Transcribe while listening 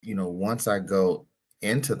once I go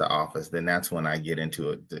into the office, then that's when I get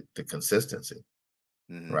into the consistency,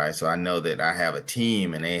 Hmm. right? So I know that I have a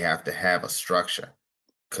team and they have to have a structure.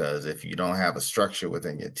 Because if you don't have a structure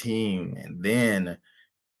within your team, and then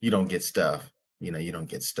you don't get stuff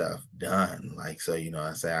done. Like, so,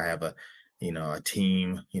 I say I have a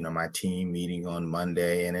team, my team meeting on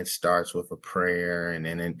Monday, and it starts with a prayer, and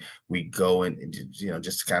then we go and,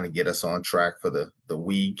 just to kind of get us on track for the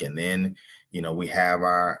week. And then, we have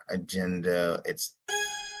our agenda. It's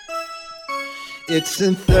a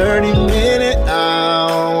 30-minute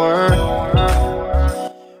hour.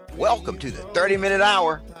 Welcome to the 30-Minute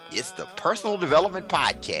Hour. It's the personal development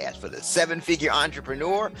podcast for the seven-figure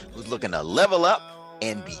entrepreneur who's looking to level up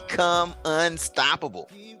and become unstoppable.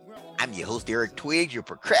 I'm your host, Eric Twiggs, your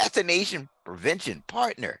procrastination prevention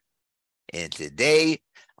partner. And today,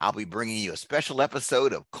 I'll be bringing you a special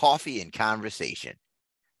episode of Coffee and Conversation.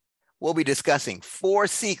 We'll be discussing 4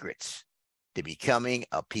 secrets to becoming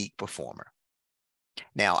a peak performer.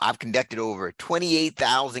 Now, I've conducted over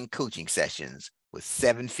 28,000 coaching sessions with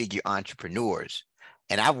seven-figure entrepreneurs,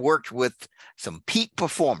 and I've worked with some peak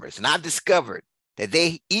performers, and I've discovered that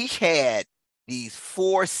they each had these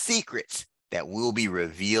 4 secrets that we'll be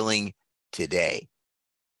revealing today.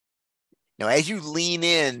 Now, as you lean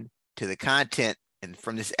in to the content and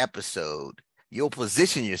from this episode, you'll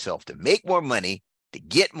position yourself to make more money, to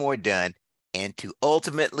get more done, and to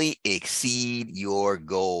ultimately exceed your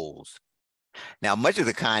goals. Now, much of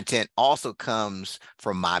the content also comes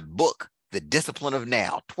from my book, The Discipline of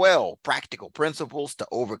Now, 12 Practical Principles to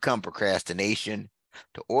Overcome Procrastination.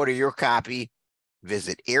 To order your copy,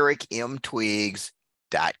 visit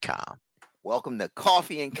ericmtwiggs.com. Welcome to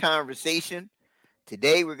Coffee and Conversation.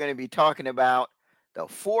 Today, we're going to be talking about the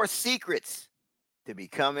 4 secrets to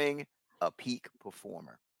becoming a peak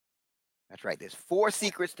performer. That's right. There's 4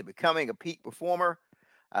 secrets to becoming a peak performer.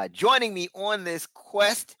 Joining me on this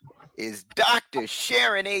quest is Dr.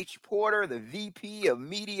 Sharon H. Porter, the VP of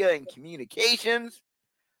Media and Communications.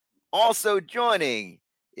 Also joining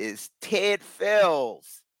is Ted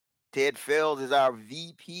Fells. Ted Fells is our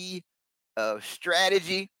VP of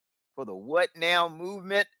Strategy for the What Now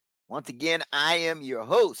movement. Once again, I am your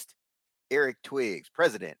host, Eric Twiggs,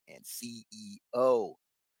 President and CEO.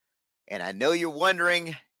 And I know you're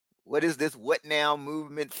wondering, what is this What Now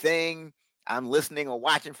movement thing? I'm listening or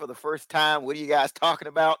watching for the first time. What are you guys talking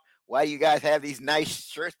about? Why do you guys have these nice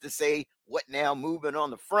shirts to say What Now movement on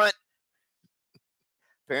the front?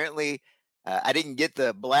 Apparently, I didn't get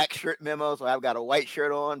the black shirt memo, so I've got a white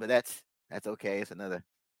shirt on, but that's okay. It's another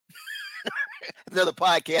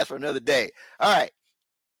podcast for another day. All right.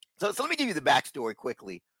 So let me give you the backstory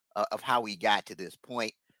quickly of how we got to this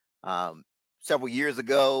point. Several years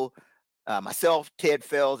ago, myself, Ted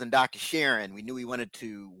Fells, and Dr. Sharon, we knew we wanted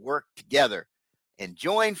to work together and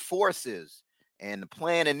join forces. And the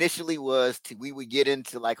plan initially was we would get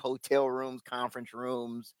into like hotel rooms, conference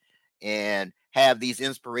rooms, and have these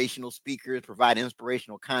inspirational speakers provide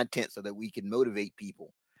inspirational content so that we can motivate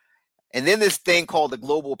people. And then this thing called the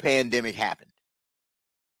global pandemic happened.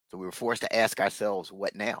 So we were forced to ask ourselves,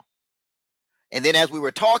 what now? And then as we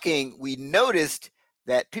were talking, we noticed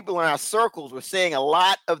that people in our circles were saying a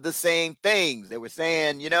lot of the same things. They were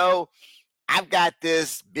saying, I've got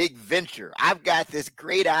this big venture. I've got this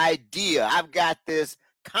great idea. I've got this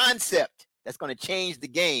concept that's going to change the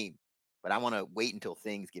game, but I want to wait until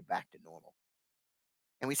things get back to normal.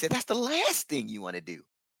 And we said, that's the last thing you want to do.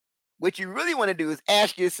 What you really want to do is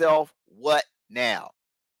ask yourself, what now?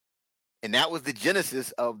 And that was the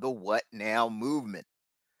genesis of the What Now movement.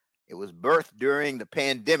 It was birthed during the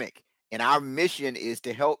pandemic. And our mission is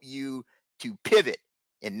to help you to pivot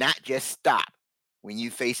and not just stop when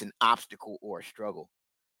you face an obstacle or a struggle,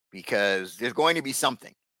 because there's going to be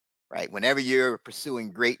something, right? Whenever you're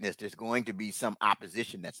pursuing greatness, there's going to be some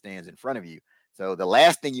opposition that stands in front of you. So the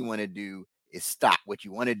last thing you want to do is stop. What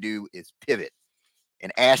you want to do is pivot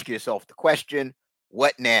and ask yourself the question,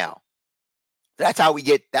 what now? That's how we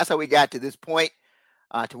got to this point,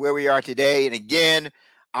 to where we are today. And again,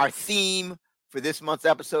 our theme for this month's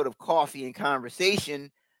episode of Coffee and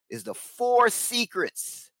Conversation is the 4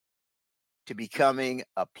 secrets to becoming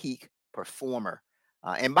a peak performer.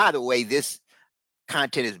 And by the way, this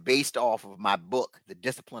content is based off of my book, The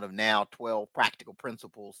Discipline of Now, 12 Practical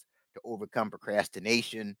Principles to Overcome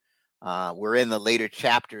Procrastination. We're in the later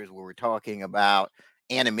chapters where we're talking about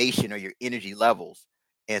animation or your energy levels.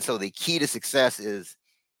 And so the key to success is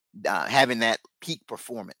having that peak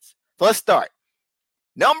performance. So let's start.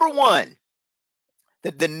 Number 1,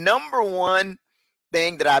 the number 1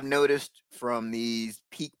 thing that I've noticed from these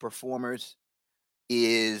peak performers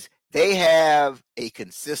is they have a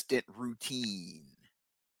consistent routine.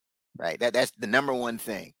 right? That's the number one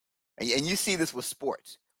thing. And you see this with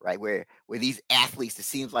sports, right? Where these athletes, it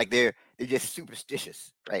seems like they're just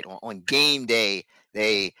superstitious, right? On game day,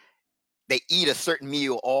 they they eat a certain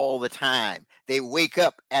meal all the time. They wake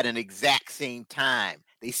up at an exact same time.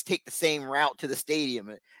 They take the same route to the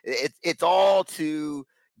stadium. It's all to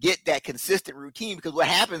get that consistent routine, because what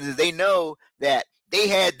happens is they know that they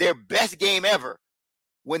had their best game ever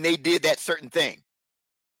when they did that certain thing.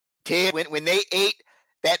 Ted, when they ate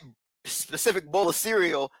that specific bowl of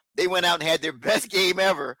cereal, they went out and had their best game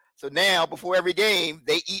ever. So now, before every game,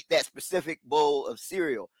 they eat that specific bowl of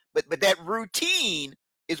cereal. But that routine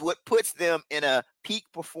is what puts them in a peak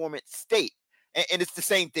performance state. And it's the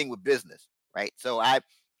same thing with business, right? So I've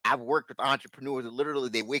worked with entrepreneurs that literally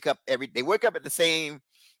they wake up at the same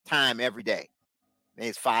time every day.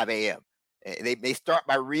 It's 5 a.m. They start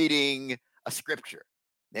by reading a scripture,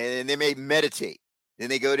 and they may meditate. Then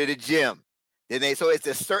they go to the gym. So it's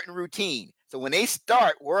a certain routine. So when they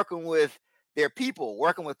start working with their people,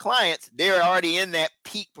 working with clients, they're already in that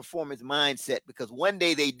peak performance mindset, because one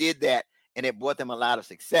day they did that and it brought them a lot of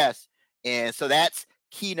success. And so that's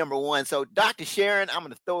key number one. So Dr. Sharon, I'm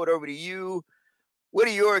going to throw it over to you. What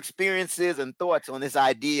are your experiences and thoughts on this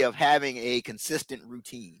idea of having a consistent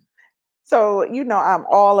routine? So, I'm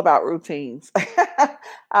all about routines.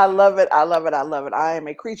 I love it. I love it. I love it. I am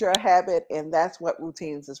a creature of habit, and that's what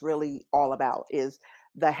routines is really all about, is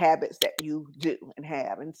the habits that you do and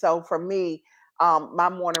have. And so for me, my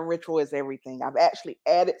morning ritual is everything. I've actually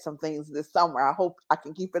added some things this summer. I hope I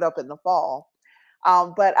can keep it up in the fall.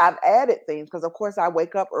 But I've added things because, of course, I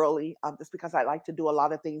wake up early, just because I like to do a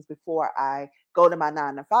lot of things before I go to my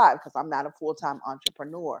 9 to 5, because I'm not a full time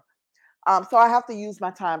entrepreneur. So I have to use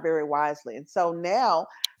my time very wisely. And so now,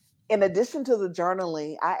 in addition to the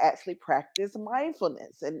journaling, I actually practice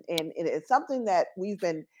mindfulness. And it's something that we've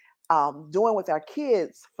been doing with our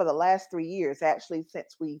kids for the last 3 years, actually,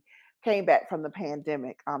 since we came back from the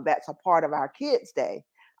pandemic. That's a part of our kids' day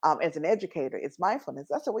as an educator, it's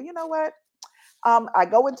mindfulness. I said, well, you know what? I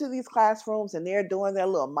go into these classrooms and they're doing their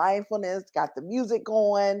little mindfulness, got the music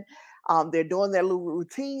going, they're doing their little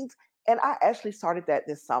routines. And I actually started that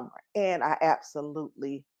this summer and I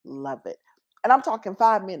absolutely love it. And I'm talking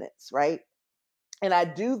 5 minutes, right? And I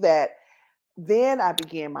do that. Then I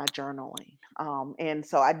began my journaling. And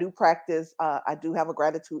so I do practice, I do have a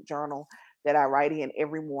gratitude journal that I write in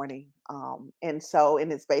every morning. And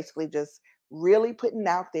it's basically just really putting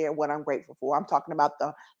out there what I'm grateful for. I'm talking about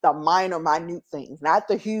the minor, minute things, not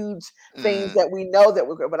the huge things Mm, that we know that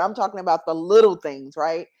we're good, but I'm talking about the little things,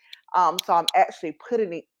 right? So I'm actually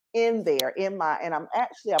putting it in there and I'm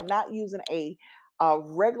not using a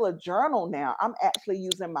regular journal now. I'm actually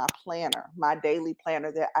using my planner, my daily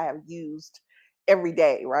planner that I have used every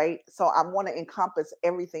day, right? So I want to encompass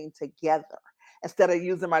everything together instead of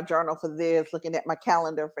using my journal for this, looking at my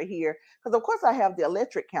calendar for here. Because of course I have the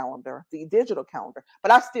electric calendar, the digital calendar,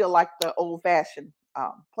 but I still like the old fashioned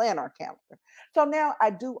planner calendar. So now I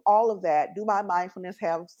do all of that, do my mindfulness,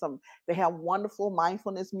 they have wonderful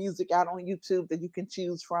mindfulness music out on YouTube that you can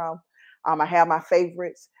choose from. I have my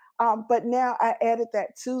favorites. But now I added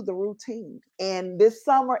that to the routine. And this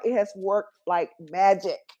summer it has worked like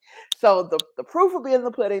magic. So the proof will be in the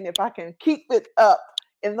pudding if I can keep it up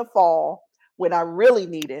in the fall when I really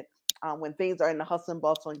need it, when things are in the hustle and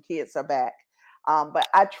bustle and kids are back. But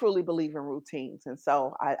I truly believe in routines. And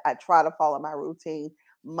so I try to follow my routine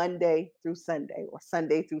Monday through Sunday or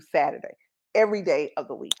Sunday through Saturday. Every day of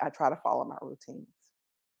the week, I try to follow my routines.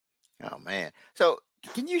 oh man. So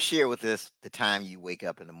can you share with us the time you wake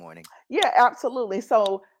up in the morning? Yeah, absolutely.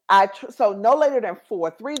 So no later than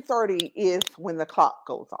 3:30 is when the clock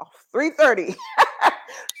goes off. 3:30.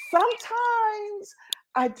 Sometimes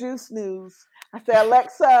I do snooze. I say,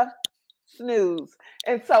 Alexa, snooze.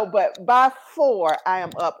 And so, but by 4, I am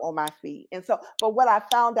up on my feet. And so, but what I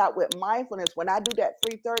found out with mindfulness, when I do that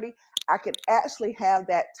 3:30, I can actually have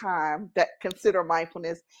that time that consider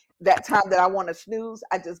mindfulness, that time that I want to snooze.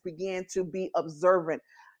 I just begin to be observant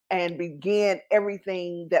and begin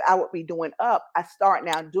everything that I would be doing up. I start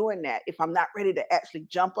now doing that if I'm not ready to actually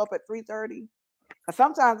jump up at 3:30. Because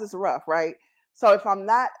sometimes it's rough, right? So if I'm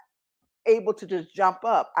not able to just jump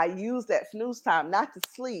up, I use that snooze time not to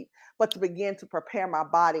sleep, but to begin to prepare my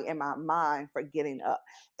body and my mind for getting up.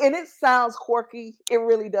 And it sounds quirky, it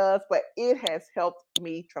really does, but it has helped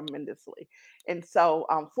me tremendously. And so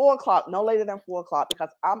 4 o'clock, no later than 4 o'clock,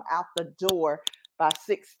 because I'm out the door by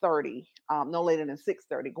 6:30, no later than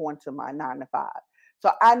 6:30, going to my 9 to 5.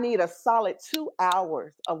 So I need a solid 2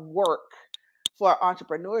 hours of work for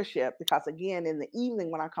entrepreneurship, because again, in the evening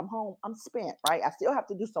when I come home, I'm spent, right? I still have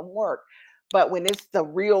to do some work, But when it's the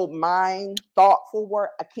real mind, thoughtful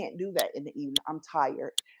work, I can't do that in the evening. I'm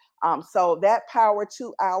tired. So that power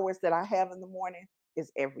 2 hours that I have in the morning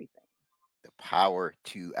is everything. The power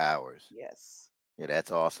 2 hours. Yes. Yeah,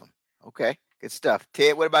 that's awesome. Okay, good stuff.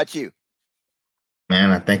 Ted, what about you? Man,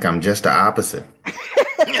 I think I'm just the opposite.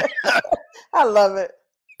 I love it.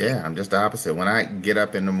 Yeah, I'm just the opposite. When I get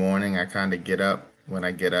up in the morning, I kind of get up. When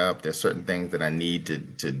I get up, there's certain things that I need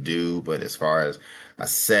to do, but as far as a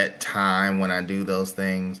set time when I do those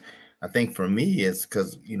things, I think for me it's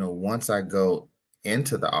because once I go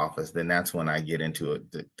into the office, then that's when I get into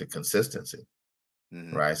the consistency,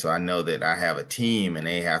 Mhm. right? So I know that I have a team and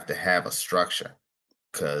they have to have a structure.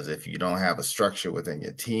 Because if you don't have a structure within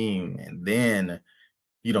your team, and then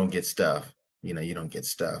you don't get stuff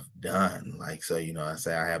done. Like, so, I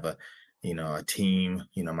say I have a team,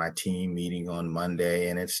 my team meeting on Monday,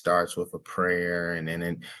 and it starts with a prayer, and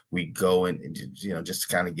then we go and, just to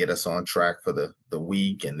kind of get us on track for the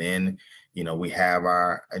week. And then, we have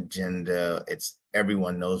our agenda. It's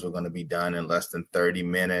everyone knows we're going to be done in less than 30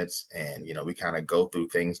 minutes. And, we kind of go through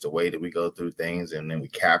things the way that we go through things, and then we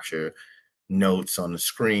capture notes on the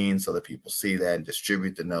screen so that people see that and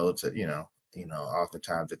distribute the notes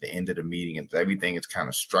oftentimes at the end of the meeting, and everything is kind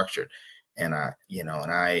of structured. And I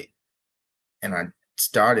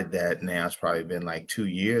started that now. It's probably been like 2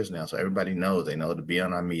 years now. So everybody knows, they know to be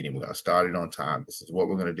on our meeting. We're going to start it on time. This is what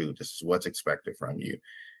we're going to do. This is what's expected from you.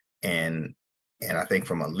 And I think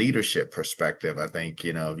from a leadership perspective, I think,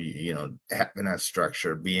 having that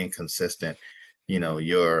structure, being consistent,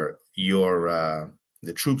 your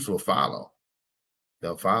the troops will follow.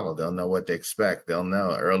 They'll follow. They'll know what to expect. They'll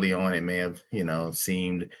know. Early on, it may have,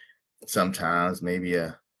 seemed sometimes maybe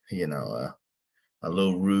a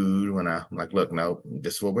little rude when I'm like, look, no,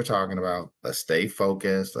 this is what we're talking about. Let's stay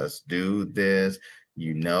focused. Let's do this.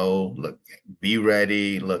 Look, be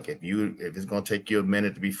ready. Look, if it's gonna take you a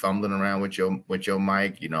minute to be fumbling around with your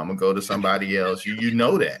mic, I'm gonna go to somebody else. You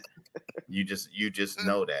know that. You just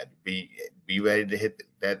know that. Be ready to hit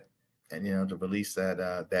that, and to release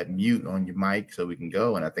that mute on your mic so we can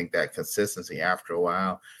go. And I think that consistency, after a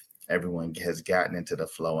while, everyone has gotten into the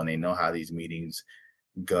flow and they know how these meetings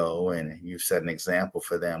go. And you've set an example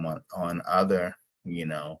for them on other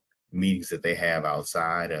meetings that they have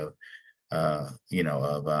outside of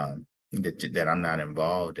that I'm not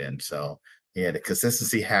involved in. So yeah, the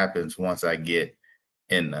consistency happens once I get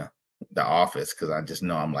in the office, because I just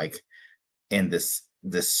know I'm like in this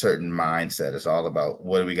certain mindset. It's all about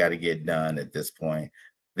what do we got to get done at this point.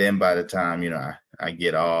 Then by the time I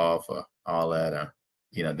get off or all that,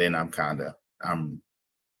 then I'm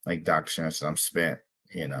like Dr. Sharon said, I'm spent,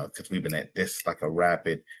 because we've been at this like a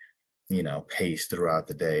rapid pace throughout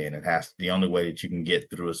the day, and the only way that you can get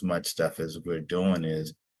through as much stuff as we're doing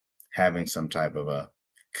is having some type of a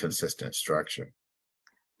consistent structure.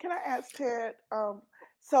 Can I ask Ted?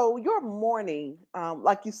 So your morning,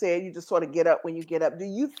 like you said, you just sort of get up when you get up. Do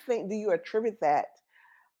you attribute that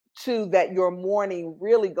to that your morning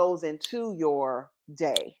really goes into your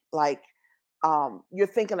day? Like you're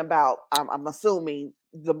thinking about, I'm assuming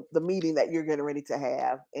the meeting that you're getting ready to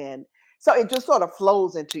have, and so it just sort of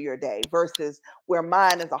flows into your day versus where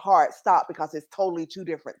mine is a hard stop because it's totally two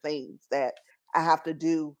different things that I have to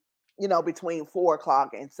do, between 4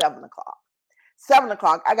 o'clock and 7 o'clock. 7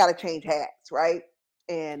 o'clock, I got to change hats, right?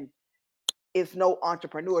 And it's no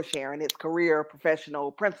entrepreneur sharing, it's career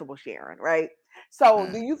professional principal sharing, right? So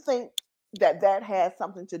do Mm. you think that has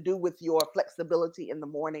something to do with your flexibility in the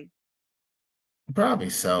morning?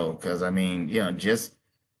 Probably so, because I mean, just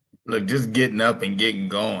getting up and getting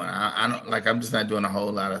going. I don't like. I'm just not doing a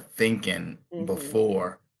whole lot of thinking Hmm.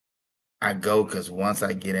 before I go, because once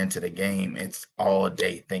I get into the game, it's all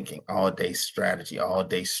day thinking, all day strategy, all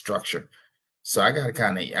day structure. So I gotta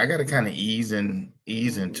kind of ease Hmm.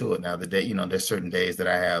 into it. Now the day, there's certain days that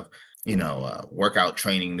I have, workout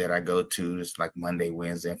training that I go to. It's like Monday,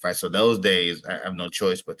 Wednesday, and Friday. So those days I have no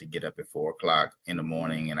choice but to get up at 4 o'clock in the Hmm.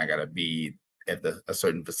 morning, and I gotta be at a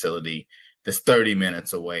certain facility that's 30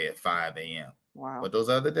 minutes away at 5 a.m. Wow. But those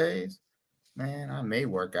other days, man, I may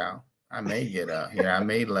work out. I may get up. I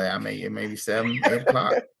may get maybe 7, 8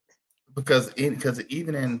 o'clock, because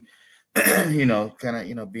even in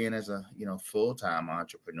kind of being as a full-time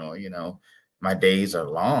entrepreneur, my days are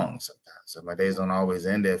long sometimes. So my days don't always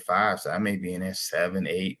end at 5. So I may be in there 7,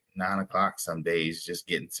 8, 9 o'clock some days, just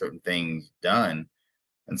getting certain things done.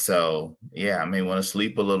 And so yeah, I may want to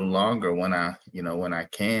sleep a little longer when I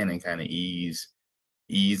can, and kind of ease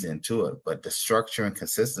into it. But the structure and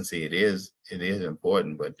consistency, it is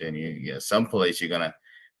important. But then some place you're gonna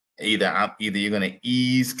either you're gonna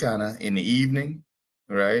ease kind of in the evening,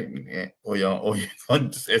 right?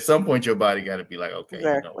 At some point your body got to be like, okay, you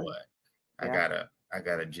know Exactly. what? Yeah. I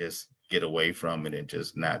gotta just get away from it and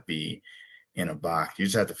just not be in a box. You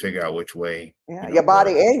just have to figure out which way, Yeah. you know, Your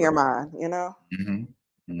body works. and your mind, you know? Hmm.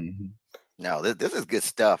 Hmm. No, this is good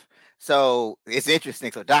stuff. So it's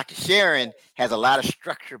interesting. So Dr. Sharon has a lot of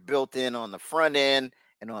structure built in on the front end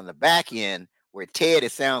and on the back end. Where Ted,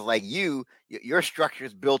 it sounds like your structure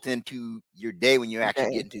is built into your day when you actually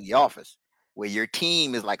Okay. get into the office. Where your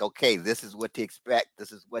team is like, okay, this is what to expect.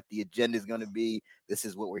 This is what the agenda is going to be. This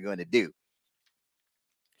is what we're going to do,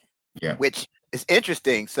 Yeah. which is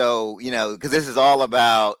interesting. So, because this is all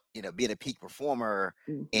about, being a peak performer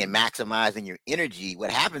and Hmm. maximizing your energy.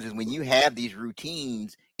 What happens is when you have these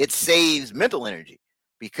routines, it saves mental energy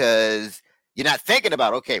because you're not thinking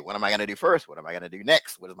about, okay, what am I going to do first? What am I going to do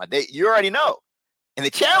next? What is my day? You already know. And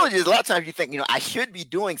the challenge is a lot of times you think, I should be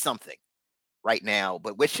doing something right now,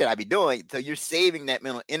 but what should I be doing? So you're saving that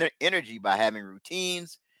mental energy by having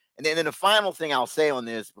routines. And then the final thing I'll say on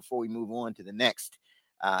this before we move on to the next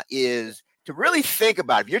is to really think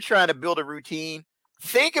about if you're trying to build a routine,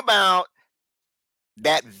 think about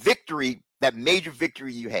that victory, that major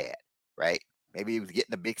victory you had, right? Maybe it was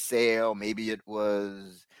getting a big sale. Maybe it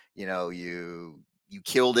was, you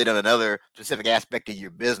killed it on another specific aspect of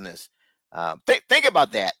your business. Think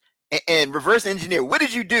about that and reverse engineer. What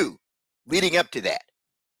did you do leading up to that?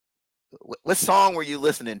 What song were you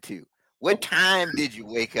listening to? What time did you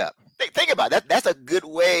wake up? Think about that. That's a good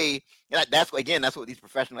way. That's what these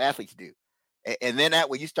professional athletes do. And then that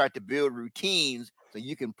way you start to build routines so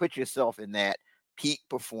you can put yourself in that peak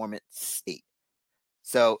performance state.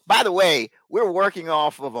 So, by the way, we're working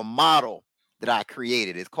off of a model that I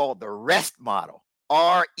created. It's called the REST model,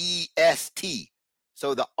 REST.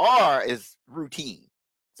 So the R is routine.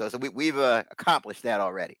 So we've accomplished that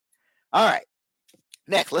already. All right.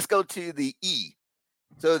 Next, let's go to the E.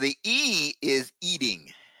 So the E is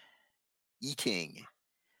eating.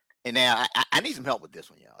 And now I need some help with this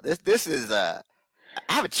one, y'all. This is I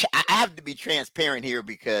have to be transparent here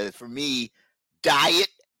because for me, diet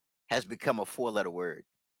has become a 4-letter word.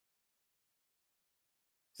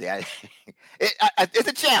 See, it's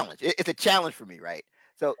a challenge. It's a challenge for me, right?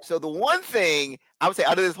 So the one thing I would say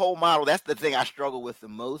out of this whole model, that's the thing I struggle with the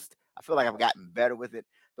most. I feel like I've gotten better with it.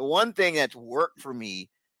 The one thing that's worked for me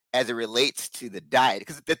as it relates to the diet,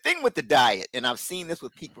 because the thing with the diet, and I've seen this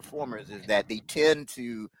with peak performers, is that they tend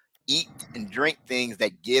to eat and drink things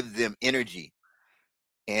that give them energy.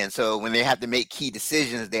 And so when they have to make key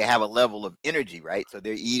decisions, they have a level of energy, right? So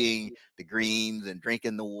they're eating the greens and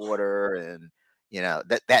drinking the water and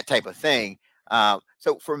that type of thing.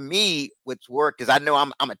 So for me, what's worked is I know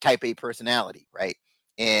I'm a type A personality, right?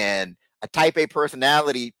 And a type A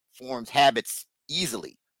personality forms habits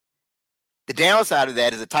easily. The downside of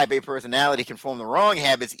that is a type A personality can form the wrong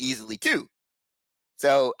habits easily too.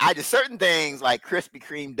 So I just certain things like Krispy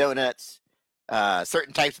Kreme donuts,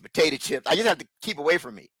 certain types of potato chips, I just have to keep away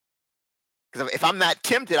from me. Because if I'm not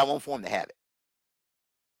tempted, I won't form the habit.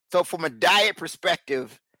 So from a diet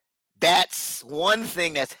perspective, that's one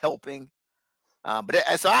thing that's helping. Look,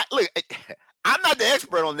 I'm not the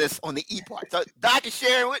expert on this on the E part. So Dr.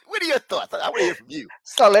 Sharon, what are your thoughts? I want to hear from you.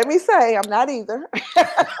 So let me say, I'm not either.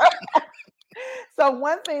 So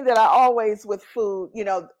one thing that I always with food,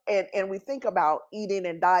 and we think about eating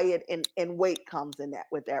and diet and weight comes in that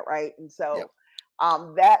with that, right? And Yep.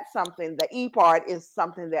 so that's something, the E part is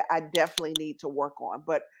something that I definitely need to work on.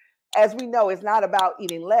 But as we know, it's not about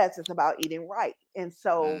eating less, it's about eating right. And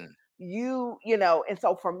so Mm, and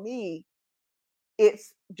so for me,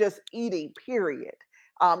 it's just eating, period.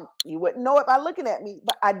 You wouldn't know it by looking at me,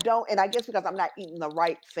 but I don't, and I guess because I'm not eating the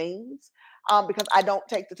right things, because I don't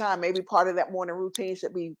take the time. Maybe part of that morning routine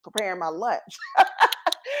should be preparing my lunch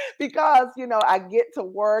because I get to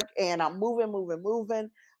work and I'm moving, moving, moving.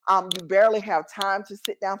 You barely have time to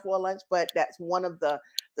sit down for a lunch, but that's one of the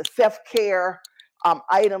self care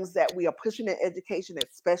items that we are pushing in education,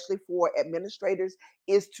 especially for administrators,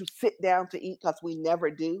 is to sit down to eat because we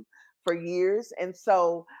never do for years. And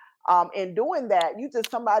so in doing that, you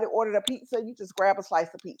just somebody ordered a pizza, you just grab a slice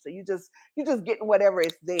of pizza. You just getting whatever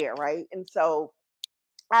is there, right? And so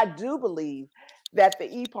I do believe that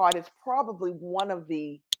the E part is probably one of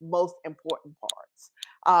the most important parts.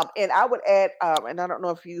 And I would add, and I don't know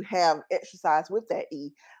if you have exercise with that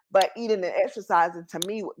E, but eating and exercising to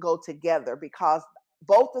me would go together because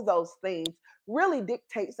both of those things really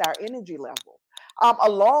dictates our energy level,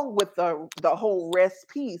 along with the whole rest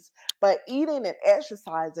piece. But eating and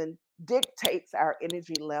exercising dictates our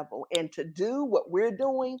energy level, and to do what we're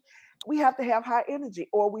doing, we have to have high energy,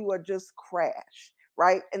 or we will just crash,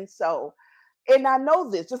 right? And so And I know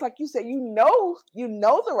this, just like you said, you know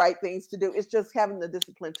the right things to do. It's just having the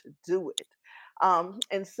discipline to do it.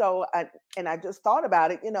 And so I just thought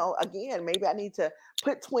about it, again, maybe I need to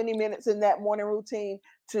put 20 minutes in that morning routine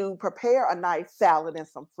to prepare a nice salad and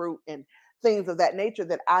some fruit and things of that nature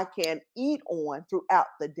that I can eat on throughout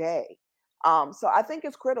the day. So I think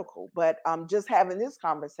it's critical, but just having this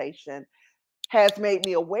conversation has made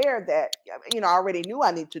me aware that I already knew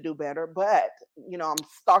I need to do better, but I'm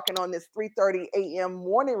starting on this 3:30 a.m.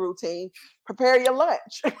 morning routine. Prepare your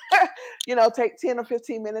lunch. Take 10 or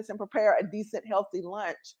 15 minutes and prepare a decent, healthy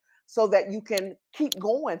lunch so that you can keep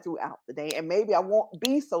going throughout the day. And maybe I won't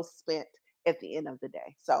be so spent at the end of the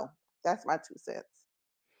day. So that's my 2 cents.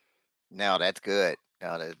 No, that's good.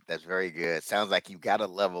 No, that's very good. Sounds like you've got a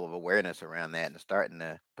level of awareness around that and starting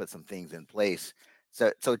to put some things in place.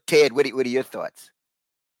 So Ted, what are your thoughts?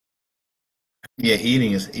 Yeah,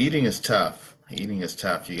 eating is tough. Eating is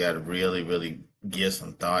tough. You got to really, really give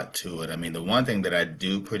some thought to it. I mean, the one thing that I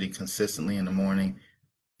do pretty consistently in the morning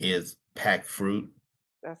is pack fruit,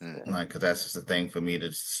 That's Mm. good. like, because that's just a thing for me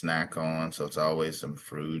to snack on. So it's always some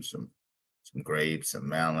fruit, some grapes, some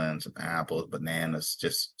melons, some apples, bananas,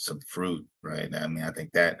 just some fruit, right? I mean, I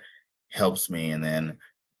think that helps me. And then,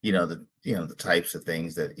 the types of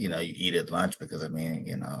things that you eat at lunch, because I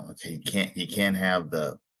mean, okay, you can't have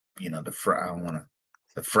the I don't want to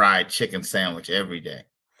the fried chicken sandwich every day,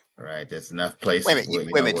 right? There's enough Wait a places minute, where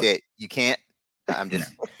wait a minute, what. Ted. You can't. I'm No,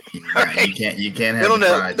 just no, okay. you can't No, have no, the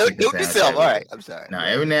no. fried No, chicken note sandwich yourself. All every right. day. I'm sorry. Now, Go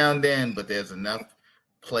ahead. every now and then, but there's enough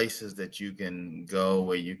places that you can go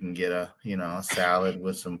where you can get a salad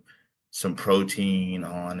with some protein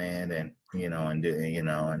on it, and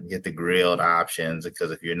and get the grilled options,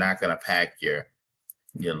 because if you're not going to pack your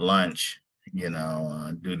lunch,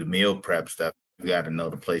 do the meal prep stuff, you got to know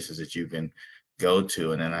the places that you can go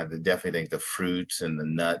to. And then I definitely think the fruits and the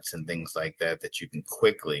nuts and things like that you can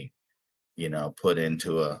quickly put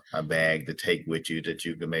into a bag to take with you, that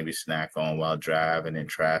you can maybe snack on while driving in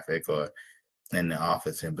traffic or in the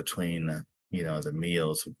office in between the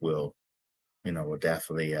meals, will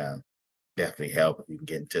definitely help if you can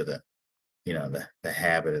get into the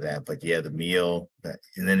habit of that. But yeah, the meal,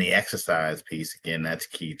 and then the exercise piece, again, that's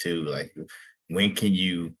key too. Like, when can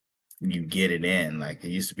you get it in? Like, it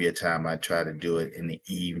used to be a time I try to do it in the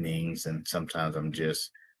evenings, and sometimes I'm just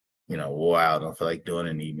wore out, I don't feel like doing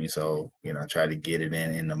it in the evening. So I try to get it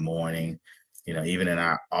in the morning. Even in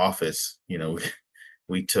our office,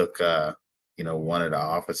 we took one of the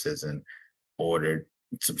offices and ordered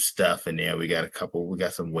some stuff in there. We got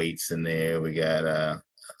some weights in there. We got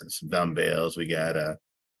some dumbbells. We got a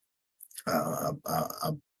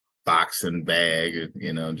boxing bag.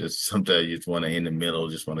 Just sometimes you just want to, in the middle,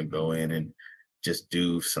 just want to go in and just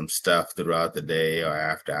do some stuff throughout the day or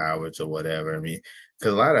after hours or whatever. I mean,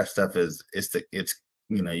 because a lot of that stuff it's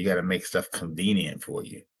you got to make stuff convenient for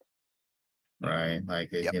you, right?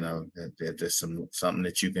 Like, Yep. there's something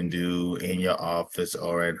that you can do in your office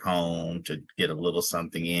or at home to get a little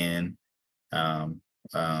something in. um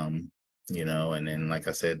and then, like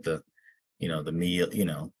I said, the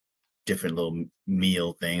meal, different little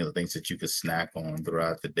meal things, or things that you could snack on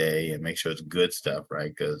throughout the day, and make sure it's good stuff, right?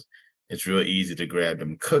 Because it's real easy to grab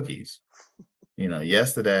them cookies.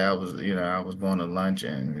 Yesterday I was going to lunch,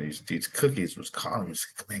 and these cookies was calling me,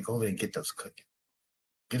 saying, "Man, go over there and get those cookies.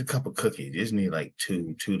 Get a couple cookies. You just need like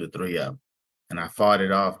two to three of them." And I fought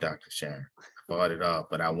it off, Dr. Sharon. I fought it off,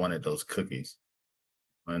 but I wanted those cookies.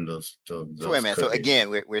 And So wait a those minute. So cookies. again,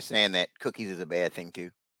 we're saying that cookies is a bad thing too.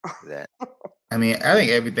 Is that I mean, I think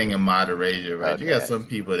everything in moderation, right? You got okay? some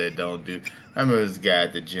people that don't do. I remember this guy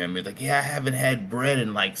at the gym. He's like, "Yeah, I haven't had bread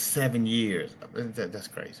in like 7 years." That's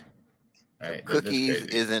crazy, So right? That's cookies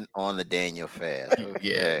crazy. isn't on the Daniel fast.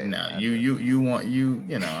 Yeah, Okay. no, you want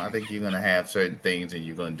I think you're gonna have certain things, and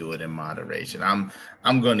you're gonna do it in moderation. I'm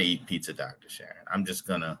gonna eat pizza, Dr. Sharon. I'm just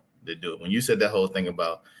gonna to do it. When you said that whole thing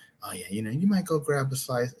about, oh yeah, you might go grab a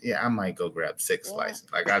slice. Yeah, I might go grab 6 slices.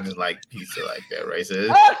 Like, I just like pizza like that, right?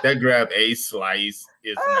 So that grab a slice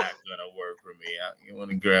is not gonna work for me. You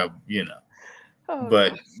want to grab, Oh,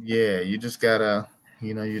 but God. yeah, you just gotta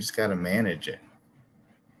manage it.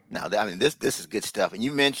 Now, I mean, this is good stuff. And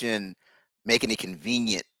you mentioned making it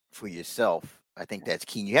convenient for yourself. I think that's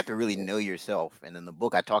key. You have to really know yourself. And in the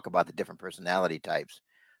book, I talk about the different personality types.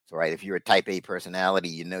 So, right, if you're a type A personality,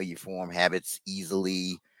 you form habits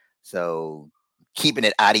easily. So, keeping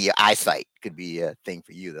it out of your eyesight could be a thing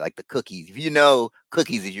for you. Like the cookies. If you know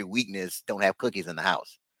cookies is your weakness, don't have cookies in the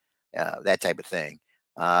house. That type of thing.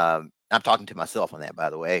 I'm talking to myself on that, by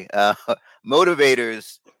the way.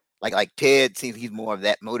 Motivators, like Ted, seems he's more of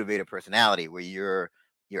that motivator personality where you're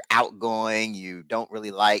outgoing. You don't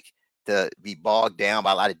really like to be bogged down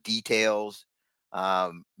by a lot of details.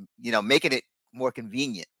 Making it more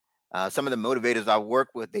convenient. Some of the motivators I work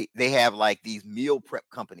with, they have like these meal prep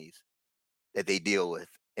companies that they deal with,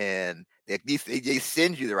 and they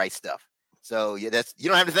send you the right stuff. So yeah, you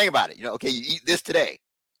don't have to think about it. Okay, you eat this today.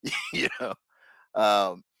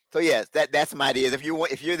 So yes, that's my idea.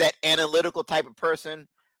 If you're that analytical type of person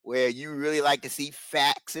where you really like to see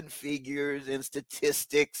facts and figures and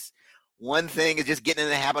statistics, one thing is just getting in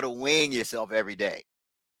the habit of weighing yourself every day.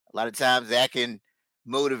 A lot of times that can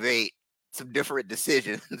motivate some different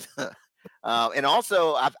decisions. And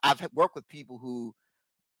also, I've worked with people who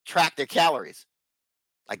track their calories.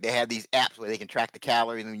 Like they have these apps where they can track the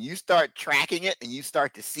calories, and when you start tracking it and you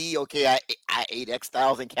start to see, okay, I ate X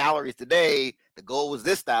thousand calories today. The goal was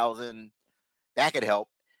this thousand. That could help.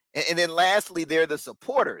 And then lastly, they're the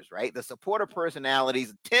supporters, right? The supporter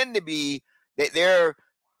personalities tend to be they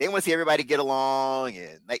want to see everybody get along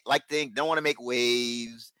and don't want to make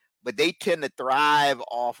waves, but they tend to thrive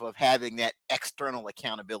off of having that external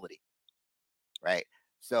accountability, right?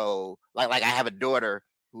 So like I have a daughter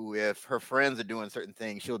who, if her friends are doing certain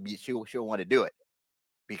things, she'll want to do it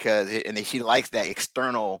because she likes that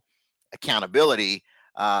external accountability.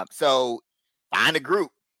 So find a group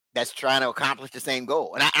that's trying to accomplish the same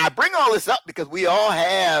goal. And I bring all this up because we all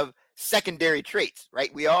have secondary traits, right?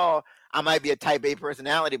 I might be a type A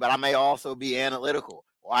personality, but I may also be analytical,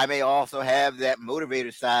 or I may also have that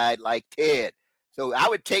motivator side like Ted. So I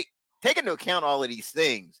would take into account all of these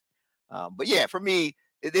things. But yeah, for me,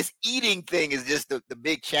 this eating thing is just the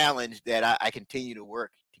big challenge that I continue to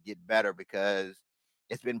work to get better, because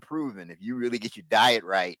it's been proven if you really get your diet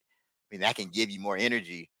right, I mean, that can give you more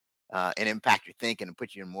energy and impact your thinking and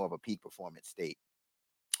put you in more of a peak performance state.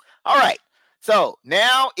 All right. So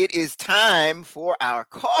now it is time for our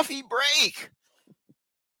coffee break.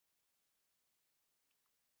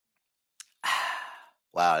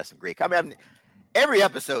 Wow, that's some great coffee. I mean, every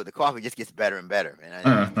episode, the coffee just gets better and better,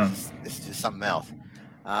 man. This is just something else.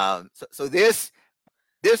 So this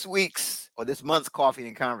week's or this month's Coffee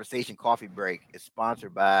and Conversation coffee break is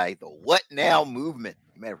sponsored by the What Now Movement.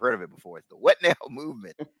 You may have heard of it before. It's the What Now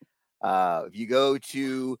Movement. If you go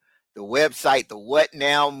to the website, the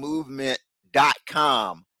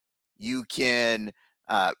whatnowmovement.com, you can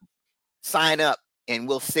sign up and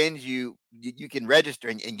we'll send you can register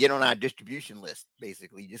and get on our distribution list.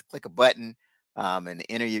 Basically, you just click a button and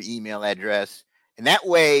enter your email address. And that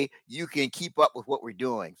way you can keep up with what we're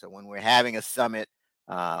doing. So when we're having a summit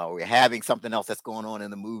or we're having something else that's going on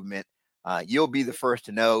in the movement, you'll be the first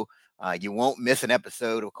to know. You won't miss an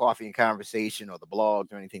episode of Coffee and Conversation or the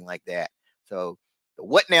blogs or anything like that. So the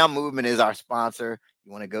What Now Movement is our sponsor.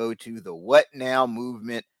 You want to go to the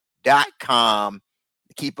whatnowmovement.com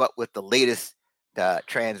to keep up with the latest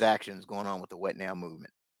transactions going on with the What Now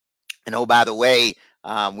Movement. And oh, by the way,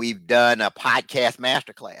 we've done a podcast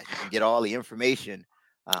masterclass. You can get all the information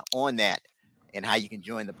on that and how you can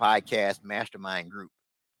join the podcast mastermind group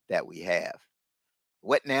that we have.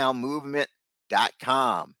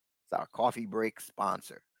 Whatnowmovement.com. It's our coffee break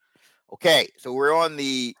sponsor. Okay, so we're on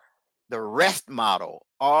the REST model,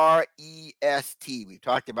 R-E-S-T. We've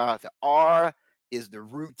talked about the R is the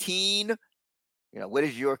routine. What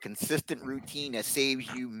is your consistent routine that saves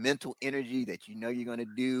you mental energy that you know you're going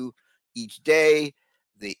to do each day?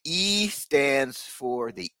 The E stands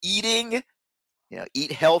for the eating.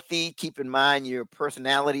 Eat healthy. Keep in mind your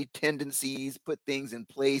personality tendencies. Put things in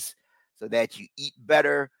place so that you eat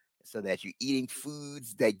better, so that you're eating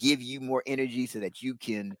foods that give you more energy so that you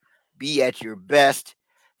can be at your best.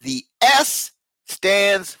 The S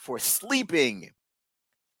stands for sleeping.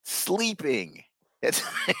 Sleeping.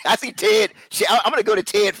 I see Ted. I'm going to go to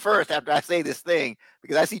Ted first after I say this thing,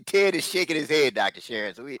 because I see Ted is shaking his head, Dr.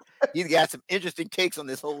 Sharon. So he's got some interesting takes on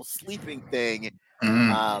this whole sleeping thing.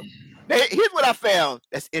 Now, here's what I found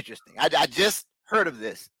that's interesting. I just heard of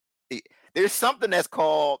this. There's something that's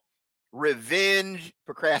called revenge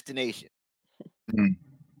procrastination.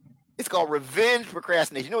 It's called revenge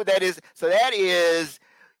procrastination. You know what that is? So that is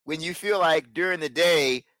when you feel like during the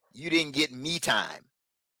day you didn't get me time.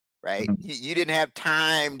 Right? You didn't have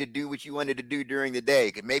time to do what you wanted to do during the day,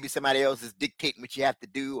 because maybe somebody else is dictating what you have to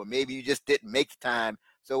do, or maybe you just didn't make the time.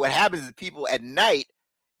 So what happens is people at night,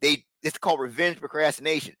 it's called revenge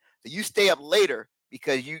procrastination. So you stay up later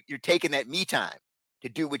because you're taking that me time to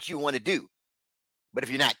do what you want to do. But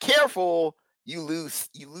if you're not careful, you lose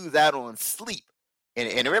out on sleep.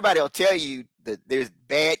 And everybody will tell you that there's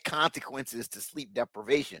bad consequences to sleep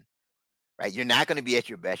deprivation. Right? You're not going to be at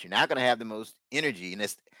your best. You're not going to have the most energy.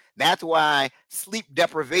 And that's why sleep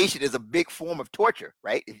deprivation is a big form of torture,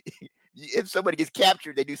 right? If somebody gets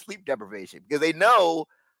captured, they do sleep deprivation because they know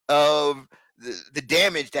of the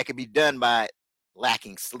damage that can be done by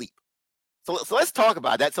lacking sleep. So let's talk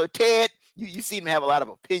about that. So Ted, you seem to have a lot of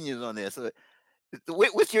opinions on this. So,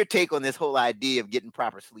 what's your take on this whole idea of getting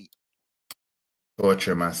proper sleep?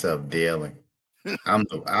 Torture myself daily. I'm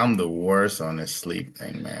the worst on this sleep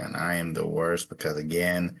thing, man. I am the worst because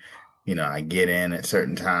again, I get in at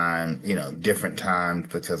certain time, different times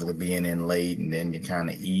because of being in late, and then you're kind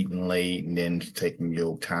of eating late, and then it's taking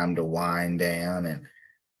your time to wind down. And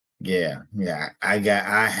yeah,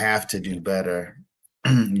 I have to do better,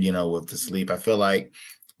 with the sleep. I feel like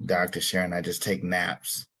Dr. Sharon, I just take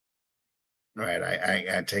naps. Right.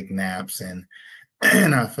 I take naps, and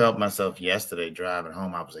I felt myself yesterday driving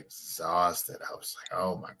home. I was exhausted. I was like,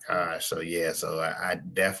 oh my gosh. So yeah, so I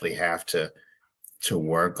definitely have to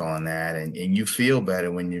work on that. And you feel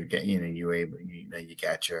better when you get, you're able, you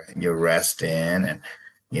got your rest in, and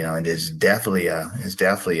and it's definitely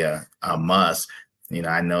a must.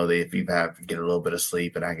 I know that if you have to get a little bit of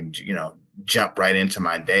sleep and I can, jump right into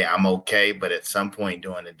my day, I'm okay. But at some point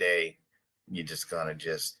during the day, you're just gonna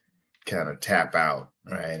just kind of tap out,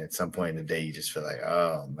 right? At some point in the day, you just feel like,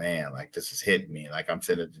 oh man, like this is hitting me. Like I'm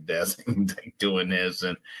sitting at the desk and like, doing this,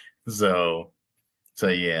 and so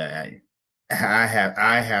yeah, I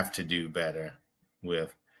have to do better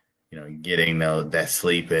with getting that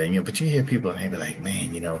sleep in. But you hear people and they be like,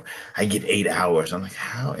 man, I get 8 hours. I'm like,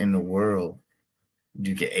 how in the world do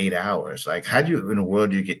you get 8 hours? Like, how do you in the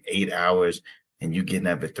world do you get 8 hours and you getting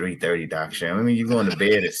up at 3:30, Doc Sharon? I mean, you going to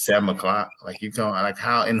bed at 7 o'clock. Like you going like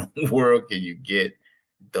how in the world can you get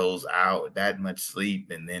those out that much sleep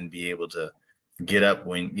and then be able to get up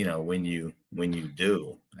when you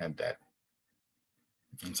do? And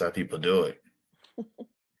that's how people do it.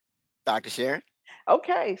 Dr. Sharon?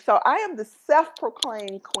 Okay, so I am the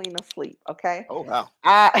self-proclaimed queen of sleep. Okay, Oh wow.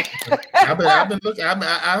 I I've been looking.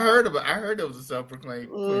 I heard it was a self-proclaimed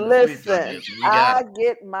queen of sleep. listen. We got I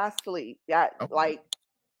get my sleep. Yeah, okay. like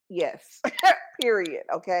yes. Period.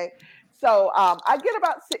 Okay, so I get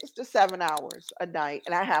about 6 to 7 hours a night,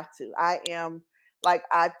 and I have to. I am like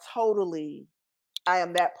I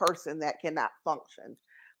am that person that cannot function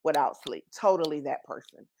without sleep. Totally that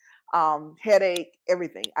person. Headache,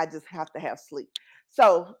 everything. I just have to have sleep.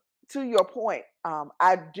 So to your point,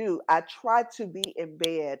 I do. I try to be in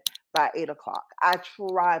bed by 8 o'clock. I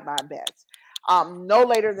try my best. No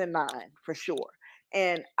later than 9 for sure.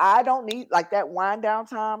 And I don't need like that wind down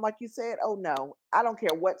time, like you said. Oh no, I don't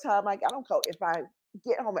care what time I don't care if I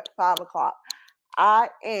get home at 5 o'clock. I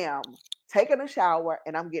am taking a shower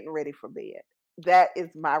and I'm getting ready for bed. That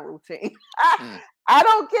is my routine. Mm. I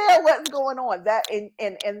don't care what's going on. That and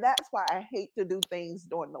that's why I hate to do things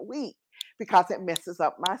during the week because it messes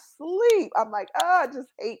up my sleep. I'm like, oh, I just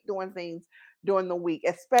hate doing things during the week,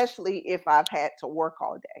 especially if I've had to work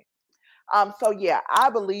all day. So yeah, I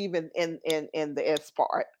believe in the S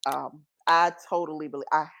part. I totally believe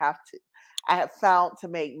I have to. I have found to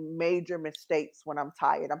make major mistakes when I'm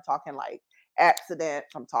tired. I'm talking like accidents.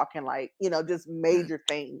 I'm talking like, just Mm. major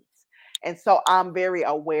things. And so I'm very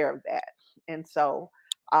aware of that. And so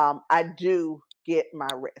I do get my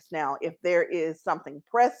rest. Now, if there is something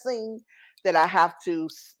pressing that I have to,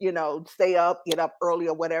 stay up, get up early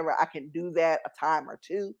or whatever, I can do that a time or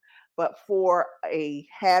two. But for a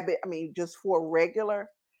habit, I mean, just for regular,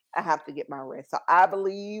 I have to get my rest. So I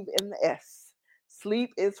believe in the S.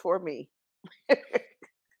 Sleep is for me.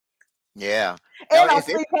 Yeah. No, And I it's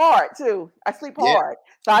sleep hard too. I sleep yeah. hard.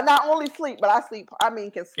 So I not only sleep, but I sleep, I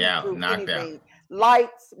mean, can sleep Yeah, through knocked out. anything.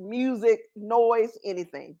 Lights, music, noise,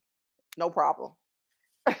 anything. No problem.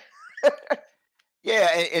 Yeah,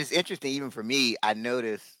 and it's interesting. Even for me, I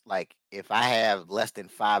notice like if I have less than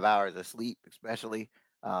 5 hours of sleep, especially,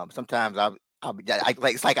 sometimes I'll be like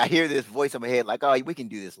it's like I hear this voice in my head, like, oh, we can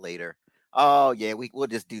do this later. Oh yeah, we'll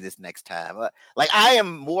just do this next time. Like I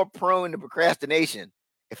am more prone to procrastination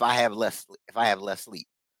if I have less sleep.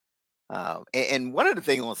 And one of the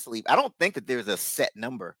things on sleep, I don't think that there's a set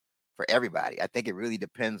number for everybody. I think it really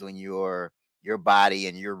depends on your body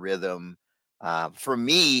and your rhythm. For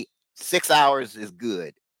me, 6 hours is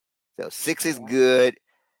good. So six is Yeah. good,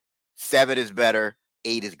 7 is better,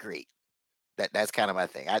 8 is great. That's kind of my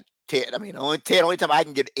thing. I mean, only time I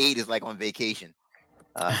can get 8 is like on vacation.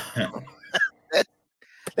 Uh,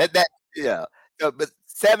 that that yeah. So, but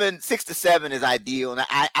 6 to 7 is ideal, and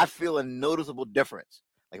I feel a noticeable difference.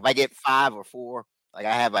 Like if I get 5 or 4, like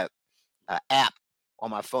I have a app on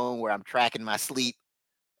my phone where I'm tracking my sleep,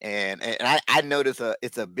 and I notice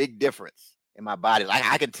it's a big difference in my body. Like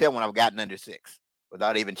I can tell when I've gotten under 6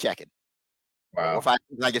 without even checking. Or if Wow.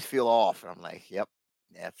 I just feel off, and I'm like, yep,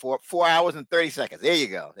 yeah, 4 hours and 30 seconds. There you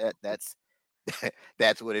go. That's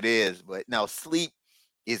that's what it is. But no sleep.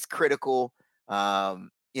 is critical.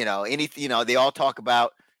 Anything, they all talk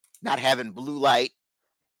about not having blue light,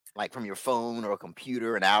 like from your phone or a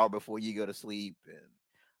computer, an hour before you go to sleep.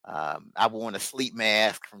 And I've worn a sleep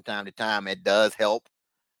mask from time to time. It does help.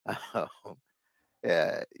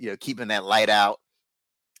 Keeping that light out.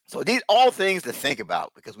 So these all things to think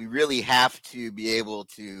about, because we really have to be able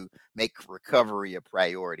to make recovery a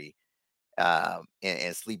priority.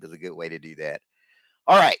 And sleep is a good way to do that.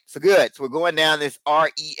 All right, so good. So we're going down this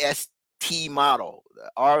REST model.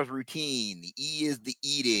 The R is routine, the E is the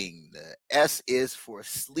eating, the S is for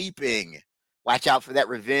sleeping. Watch out for that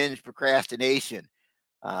revenge procrastination.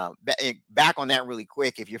 Back on that really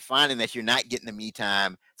quick. If you're finding that you're not getting the me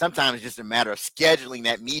time, sometimes it's just a matter of scheduling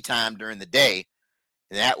that me time during the day.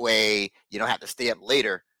 And that way you don't have to stay up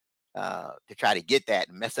later to try to get that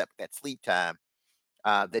and mess up that sleep time.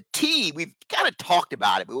 The T, we've kind of talked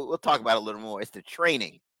about it, but we'll talk about it a little more. It's the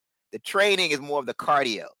training. The training is more of the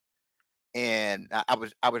cardio. And I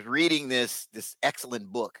was reading this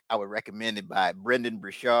excellent book I would recommend it by Brendan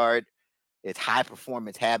Burchard. It's High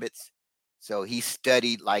Performance Habits. So he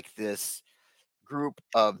studied like this group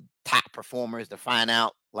of top performers to find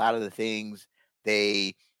out a lot of the things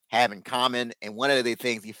they have in common. And one of the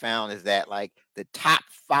things he found is that like the top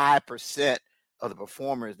 5% of the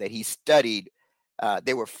performers that he studied,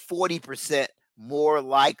 they were 40% more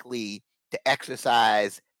likely to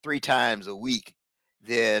exercise 3 times a week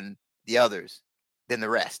than the others, than the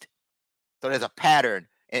rest. So there's a pattern.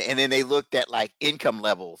 And then they looked at like income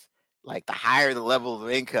levels. Like the higher the level of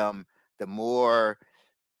income, the more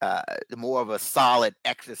of a solid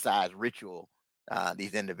exercise ritual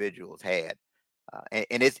these individuals had.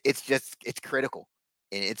 And it's critical.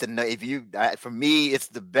 And for me, it's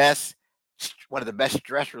one of the best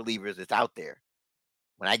stress relievers that's out there.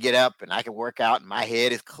 When I get up and I can work out and my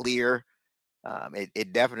head is clear,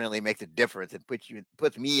 it definitely makes a difference and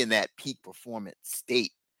puts me in that peak performance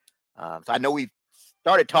state. So I know we've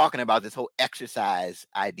started talking about this whole exercise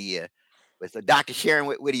idea, but so Dr. Sharon,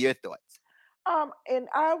 what are your thoughts? And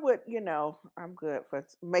I would, I'm good for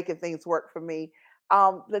making things work for me.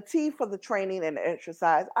 The T for the training and the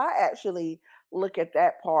exercise, I actually look at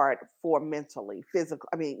that part for mentally, physical.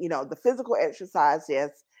 I mean, the physical exercise,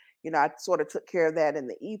 yes, I sort of took care of that in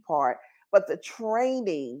the E part, but the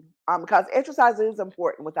training, because exercise is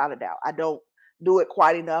important without a doubt. I don't do it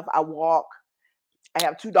quite enough. I walk. I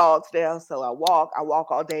have 2 dogs there, so I walk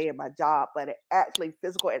all day in my job, but actually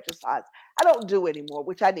physical exercise, I don't do anymore,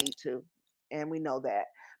 which I need to, and we know that.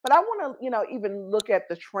 But I want to, even look at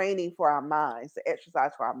the training for our minds, the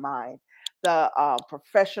exercise for our mind, the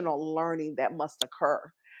professional learning that must occur,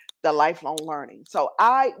 the lifelong learning. So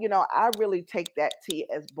I really take that T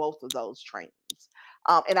as both of those trainings,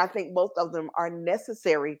 and I think both of them are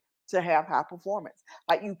necessary to have high performance.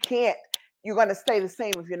 Like you're going to stay the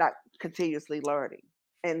same if you're not continuously learning.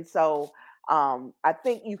 And so I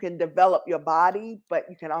think you can develop your body, but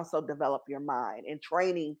you can also develop your mind. And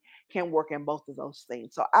training can work in both of those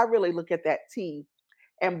things. So I really look at that T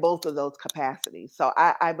in both of those capacities. So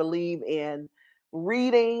I believe in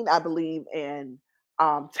reading. I believe in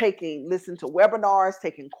listen to webinars,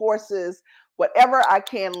 taking courses, whatever I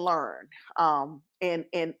can learn,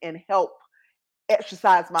 and help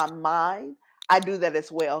exercise my mind. I do that as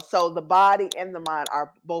well. So the body and the mind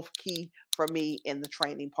are both key for me in the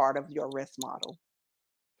training part of your rest model.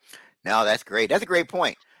 No, that's great. That's a great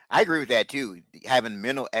point. I agree with that too. Having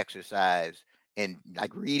mental exercise and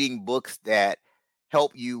like reading books that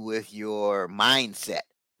help you with your mindset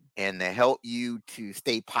and that help you to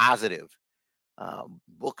stay positive.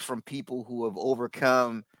 Books from people who have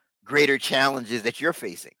overcome greater challenges that you're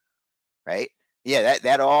facing, right? Yeah,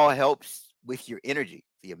 that all helps with your energy,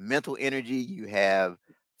 your mental energy. You have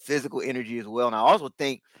physical energy as well. And I also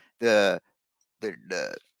think the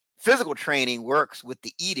the physical training works with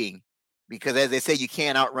the eating because, as they say, you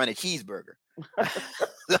can't outrun a cheeseburger.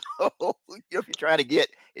 So if you're trying to get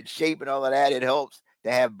in shape and all of that, it helps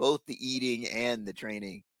to have both the eating and the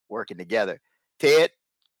training working together. Ted?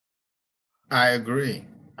 I agree.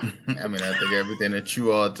 I mean, I think everything that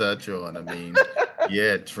you all touch on. I mean,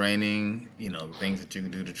 yeah, training, things that you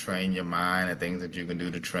can do to train your mind and things that you can do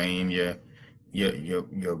to train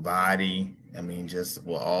your body. I mean, it's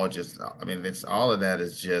all of that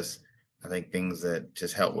is just, I think, things that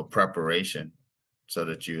just help with preparation so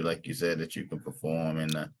that you, like you said, that you can perform in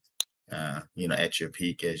the at your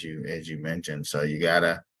peak as you mentioned. So you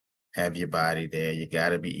gotta have your body there. You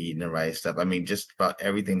gotta be eating the right stuff. I mean, just about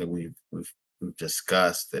everything that we've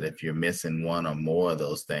discussed, that if you're missing one or more of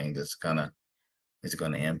those things, it's gonna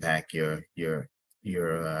impact your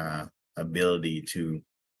ability to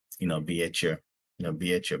be at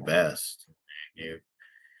your best. You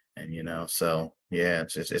And so yeah,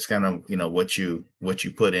 it's kind of what you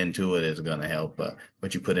put into it is going to help.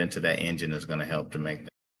 What you put into that engine is going to help to make the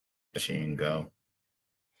machine go.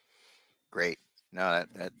 Great. No,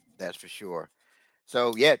 that's for sure.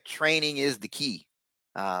 So yeah, training is the key,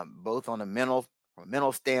 both on from a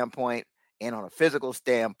mental standpoint and on a physical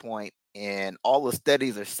standpoint. And all the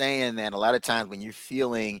studies are saying that a lot of times when you're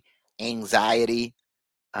feeling anxiety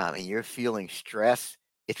and you're feeling stress,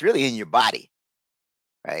 it's really in your body,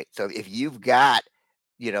 right? So if you've got,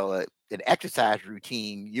 an exercise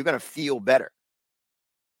routine, you're going to feel better,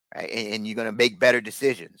 right? And you're going to make better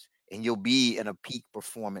decisions, and you'll be in a peak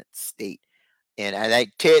performance state. And I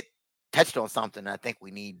think Ted touched on something I think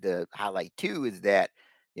we need to highlight too is that,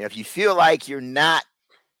 if you feel like you're not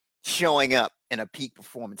showing up in a peak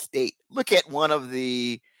performance state, look at one of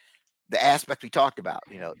the aspects we talked about.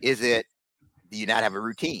 Do you not have a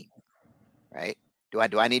routine, right? Do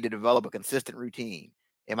I need to develop a consistent routine?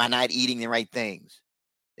 Am I not eating the right things?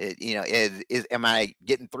 Am I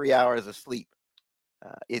getting 3 hours of sleep?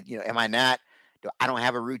 Am I not? I don't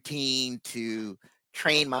have a routine to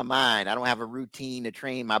train my mind. I don't have a routine to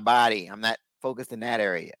train my body. I'm not focused in that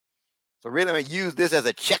area. So really, I'm going to use this as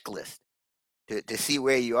a checklist to see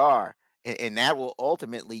where you are, and that will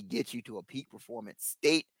ultimately get you to a peak performance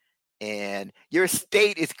state. And your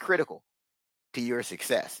state is critical to your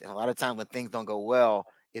success. And a lot of times when things don't go well,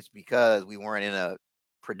 it's because we weren't in a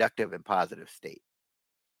productive and positive state.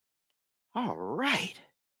 All right.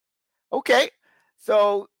 Okay.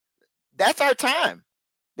 So that's our time.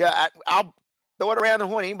 Yeah, I'll throw it around the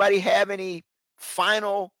horn. Anybody have any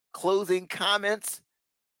final closing comments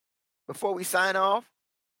before we sign off?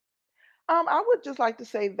 I would just like to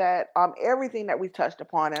say that everything that we touched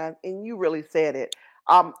upon, and you really said it,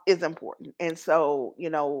 is important. And so,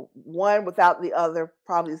 one without the other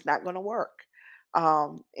probably is not going to work,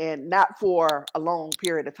 and not for a long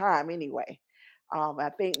period of time anyway.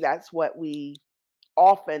 I think that's what we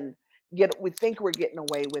often we think we're getting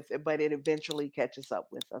away with it, but it eventually catches up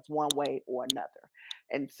with us one way or another.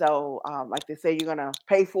 And so, like they say, you're going to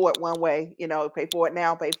pay for it one way, pay for it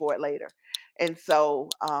now, pay for it later. And so,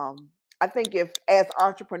 I think if as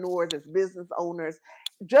entrepreneurs, as business owners,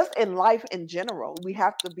 just in life in general, we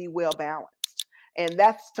have to be well balanced. And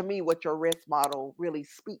that's to me what your risk model really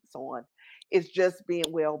speaks on, is just being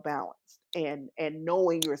well balanced and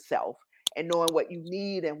knowing yourself and knowing what you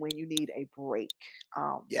need and when you need a break.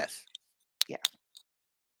 Um, Yes. yeah.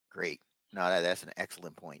 Great. No, that's an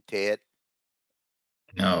excellent point. Ted?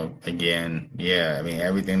 No, again, yeah, I mean,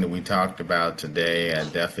 everything that we talked about today, I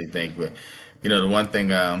definitely think, but the one thing,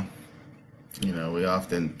 we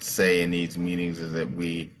often say in these meetings is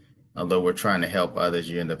that although we're trying to help others,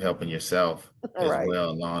 you end up helping yourself as Right. well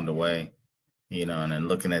along the way, and then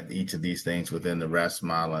looking at each of these things within the rest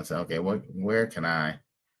model and say, okay, where can I,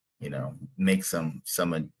 make some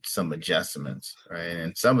adjustments, right?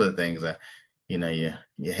 And some of the things that, you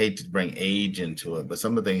hate to bring age into it, but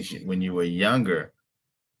some of the things when you were younger,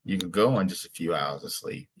 you could go on just a few hours of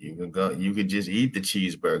sleep. You could just eat the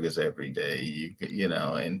cheeseburgers every day. You could,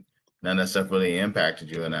 and none of that stuff really impacted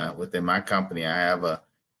you. And within my company, I have I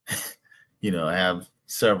have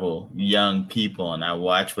several young people, and I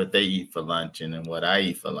watch what they eat for lunch and then what I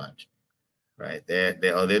eat for lunch. Right. They're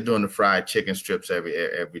doing the fried chicken strips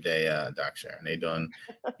every day, Doc Sharon. They're doing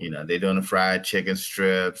the fried chicken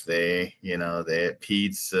strips. They're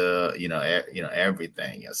pizza,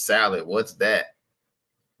 everything. A salad. What's that?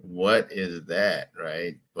 What is that,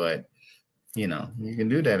 right? But you can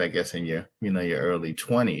do that, I guess, in your early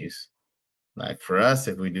 20s. Like for us,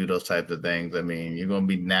 if we do those types of things, I mean, you're gonna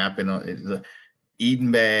be napping on,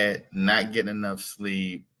 eating bad, not getting enough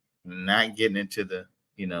sleep, not getting into the,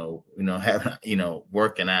 having,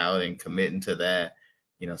 working out and committing to that,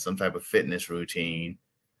 some type of fitness routine.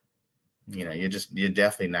 You're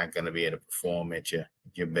definitely not going to be able to perform at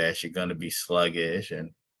your best. You're going to be sluggish,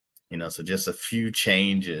 and so just a few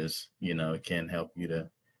changes, can help you to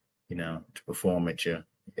perform at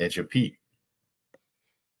your peak.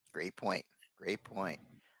 Great point. Great point.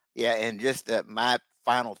 Yeah, and just my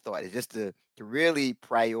final thought is just to really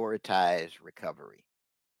prioritize recovery,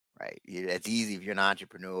 right? It's easy if you're an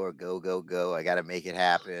entrepreneur, go, go, go. I got to make it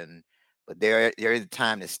happen. But there is a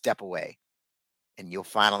time to step away. And you'll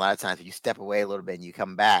find a lot of times if you step away a little bit and you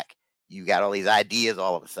come back, you got all these ideas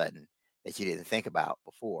all of a sudden that you didn't think about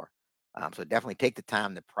before. So definitely take the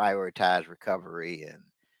time to prioritize recovery and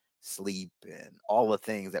sleep and all the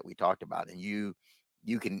things that we talked about. And you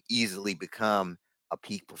can easily become a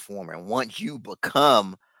peak performer. And once you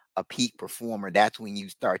become a peak performer, that's when you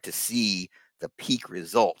start to see the peak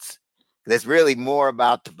results. That's really more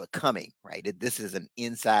about the becoming, right? This is an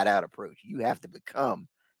inside out approach. You have to become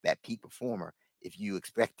that peak performer if you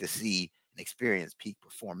expect to see and experience peak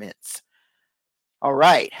performance. All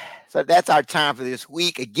right. So that's our time for this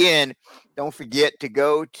week. Again, don't forget to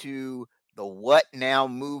go to the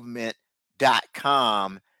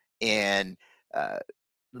whatnowmovement.com and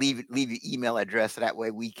leave your email address, so that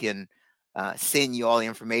way we can send you all the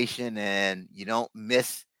information and you don't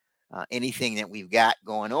miss anything that we've got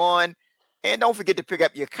going on. And don't forget to pick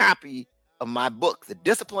up your copy of my book, The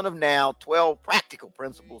Discipline of Now, 12 Practical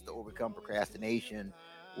Principles to Overcome Procrastination,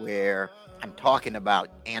 where I'm talking about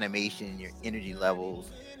animation, your energy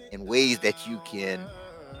levels, and ways that you can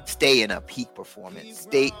stay in a peak performance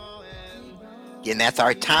state. Again, that's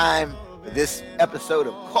our time for this episode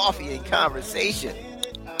of Coffee and Conversation.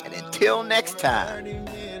 And until next time,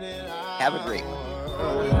 have a great one.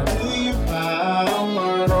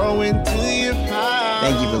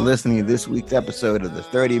 Thank you for listening to this week's episode of the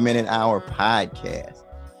 30-Minute Hour Podcast.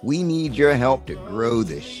 We need your help to grow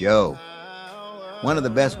the show. One of the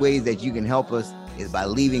best ways that you can help us is by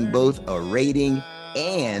leaving both a rating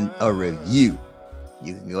and a review.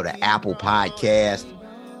 You can go to Apple Podcast,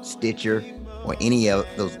 Stitcher, or any of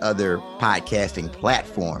those other podcasting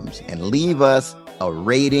platforms and leave us a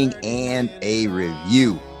rating and a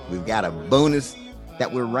review. We've got a bonus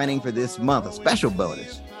that we're running for this month, a special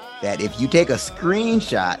bonus, that if you take a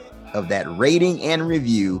screenshot of that rating and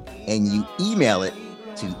review and you email it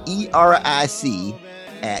to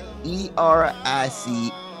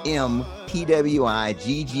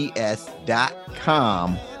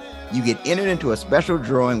eric@ericmpwiggs.com, you get entered into a special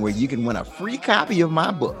drawing where you can win a free copy of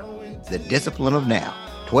my book, The Discipline of Now,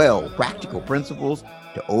 12 Practical Principles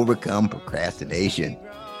to Overcome Procrastination.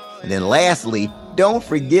 And then lastly, don't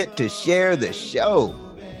forget to share the show.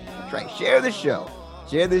 That's right, share the show.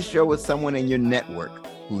 Share this show with someone in your network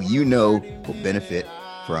who you know will benefit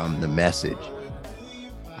from the message.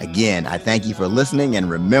 Again, I thank you for listening, and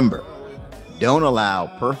remember, don't allow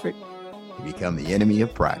perfect to become the enemy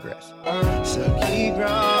of progress. So keep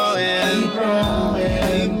growing, keep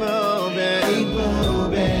growing.